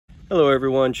Hello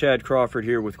everyone, Chad Crawford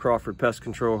here with Crawford Pest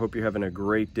Control. Hope you're having a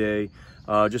great day.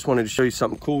 Just wanted to show you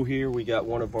something cool here. We got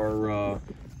one of our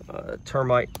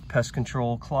termite pest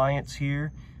control clients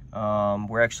here.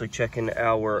 We're actually checking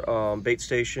our bait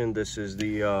station. This is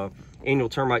the annual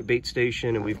termite bait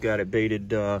station, and we've got it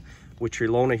baited with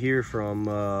Trilona here from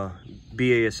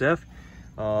BASF.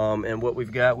 And what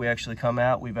we've got, we actually come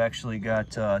out, we've actually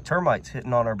got termites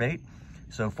hitting on our bait.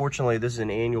 So fortunately, this is an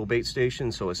annual bait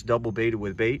station, so it's double baited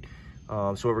with bait.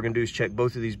 So what we're gonna do is check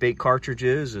both of these bait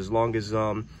cartridges. As long as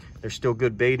there's still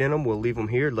good bait in them, we'll leave them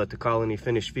here, let the colony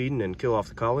finish feeding and kill off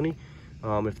the colony.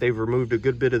 If they've removed a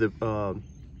good bit of the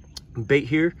bait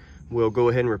here, we'll go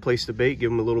ahead and replace the bait, give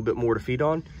them a little bit more to feed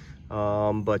on.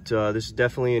 But this is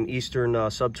definitely an eastern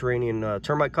subterranean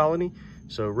termite colony.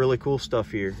 So really cool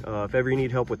stuff here. If ever you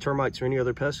need help with termites or any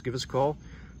other pests, give us a call.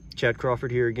 Chad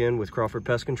Crawford here again with Crawford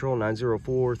Pest Control,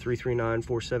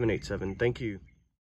 904-339-4787. Thank you.